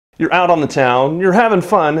You're out on the town, you're having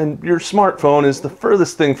fun, and your smartphone is the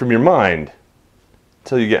furthest thing from your mind.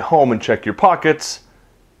 Until you get home and check your pockets,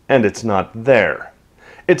 and it's not there.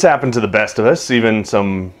 It's happened to the best of us. Even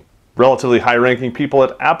some relatively high-ranking people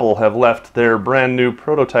at Apple have left their brand new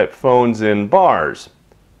prototype phones in bars.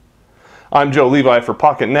 I'm Joe Levi for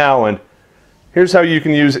Pocket Now, and here's how you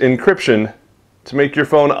can use encryption to make your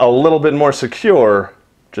phone a little bit more secure,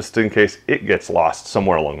 just in case it gets lost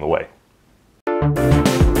somewhere along the way.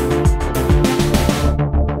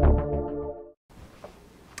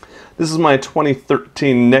 This is my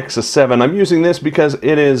 2013 Nexus 7. I'm using this because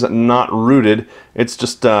it is not rooted. It's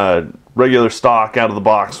just regular stock out of the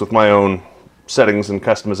box with my own settings and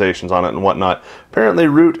customizations on it and whatnot. Apparently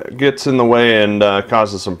root gets in the way and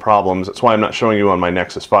causes some problems. That's why I'm not showing you on my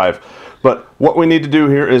Nexus 5. But what we need to do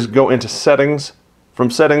here is go into settings. From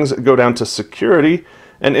settings, go down to security.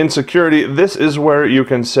 And in security, this is where you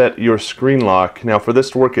can set your screen lock. Now for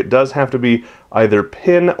this to work, it does have to be either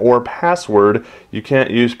PIN or password. You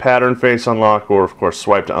can't use pattern face unlock or of course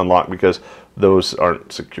swipe to unlock because those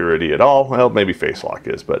aren't security at all. Well, maybe face lock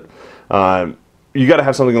is, but you got to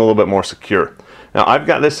have something a little bit more secure. Now I've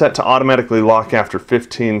got this set to automatically lock after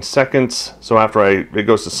 15 seconds. So after it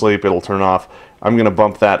goes to sleep, it'll turn off. I'm going to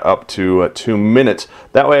bump that up to 2 minutes.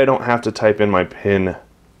 That way I don't have to type in my PIN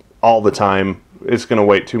all the time. It's going to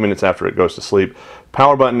wait 2 minutes after it goes to sleep.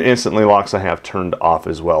 Power button instantly locks I have turned off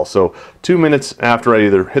as well. So 2 minutes after I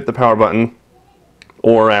either hit the power button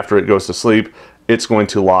or after it goes to sleep, it's going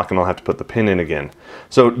to lock and I'll have to put the PIN in again.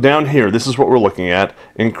 So down here, this is what we're looking at.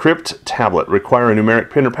 Encrypt tablet. Require a numeric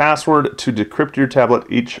PIN or password to decrypt your tablet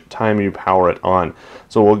each time you power it on.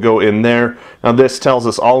 So we'll go in there. Now this tells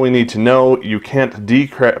us all we need to know. You can't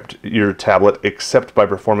decrypt your tablet except by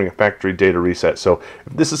performing a factory data reset. So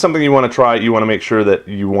if this is something you want to try, you want to make sure that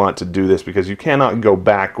you want to do this because you cannot go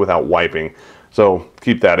back without wiping. So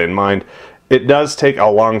keep that in mind. It does take a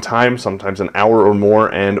long time, sometimes an hour or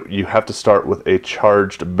more, and you have to start with a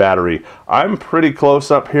charged battery. I'm pretty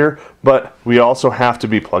close up here, but we also have to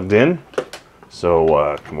be plugged in.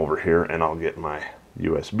 So come over here and I'll get my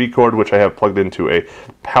USB cord, which I have plugged into a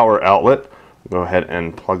power outlet. Go ahead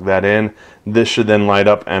and plug that in. This should then light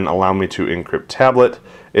up and allow me to encrypt tablet.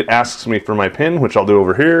 It asks me for my PIN, which I'll do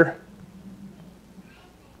over here.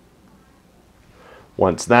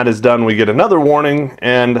 Once that is done, we get another warning,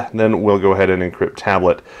 and then we'll go ahead and encrypt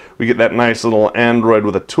tablet. We get that nice little Android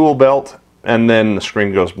with a tool belt, and then the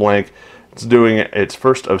screen goes blank. It's doing its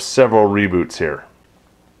first of several reboots here.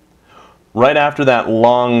 Right after that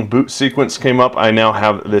long boot sequence came up, I now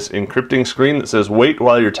have this encrypting screen that says wait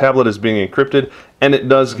while your tablet is being encrypted, and it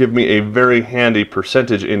does give me a very handy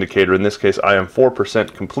percentage indicator. In this case, I am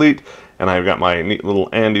 4% complete, and I've got my neat little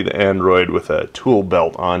Andy the Android with a tool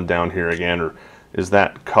belt on down here again, or is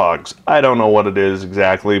that cogs? I don't know what it is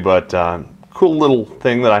exactly, but cool little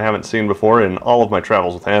thing that I haven't seen before in all of my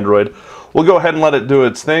travels with Android. We'll go ahead and let it do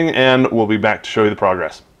its thing, and we'll be back to show you the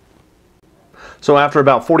progress. So after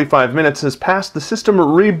about 45 minutes has passed, the system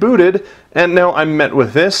rebooted, and now I'm met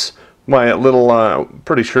with this. My little,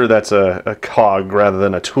 pretty sure that's a cog rather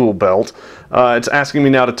than a tool belt. It's asking me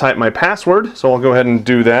now to type my password, so I'll go ahead and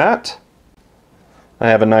do that. I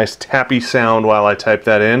have a nice tappy sound while I type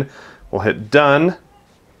that in. We'll hit done. At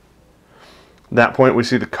that point we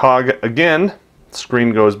see the cog again. The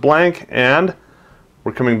screen goes blank and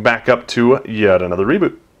we're coming back up to yet another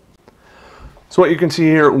reboot. So what you can see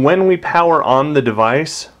here, when we power on the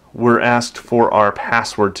device, we're asked for our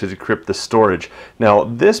password to decrypt the storage. Now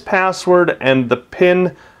this password and the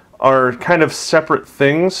PIN are kind of separate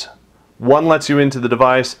things. One lets you into the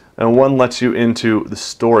device and one lets you into the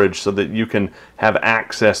storage so that you can have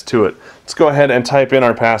access to it. Let's go ahead and type in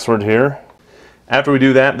our password here. After we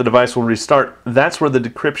do that, the device will restart. That's where the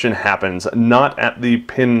decryption happens, not at the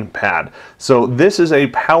PIN pad. So this is a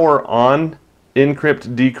power on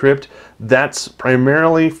encrypt, decrypt. That's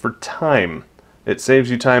primarily for time. It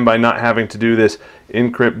saves you time by not having to do this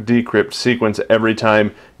encrypt, decrypt sequence every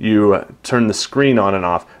time you turn the screen on and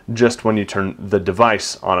off, just when you turn the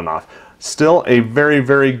device on and off. Still a very,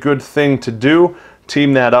 very good thing to do.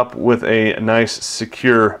 Team that up with a nice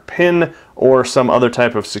secure PIN or some other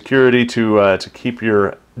type of security to keep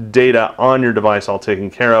your data on your device all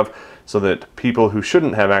taken care of so that people who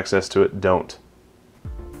shouldn't have access to it don't.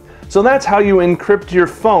 So that's how you encrypt your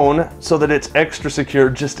phone so that it's extra secure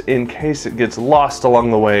just in case it gets lost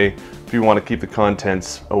along the way if you want to keep the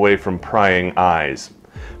contents away from prying eyes.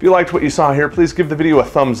 If you liked what you saw here, please give the video a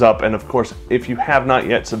thumbs up, and of course, if you have not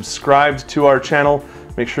yet subscribed to our channel,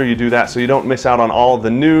 make sure you do that so you don't miss out on all of the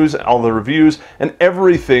news, all the reviews, and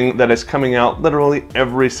everything that is coming out literally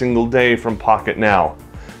every single day from Pocket Now.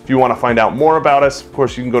 If you want to find out more about us, of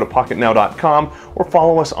course, you can go to pocketnow.com or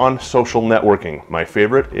follow us on social networking. My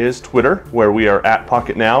favorite is Twitter, where we are at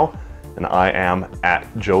PocketNow, and I am at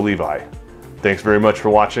Joe Levi. Thanks very much for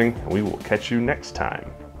watching, and we will catch you next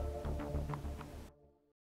time.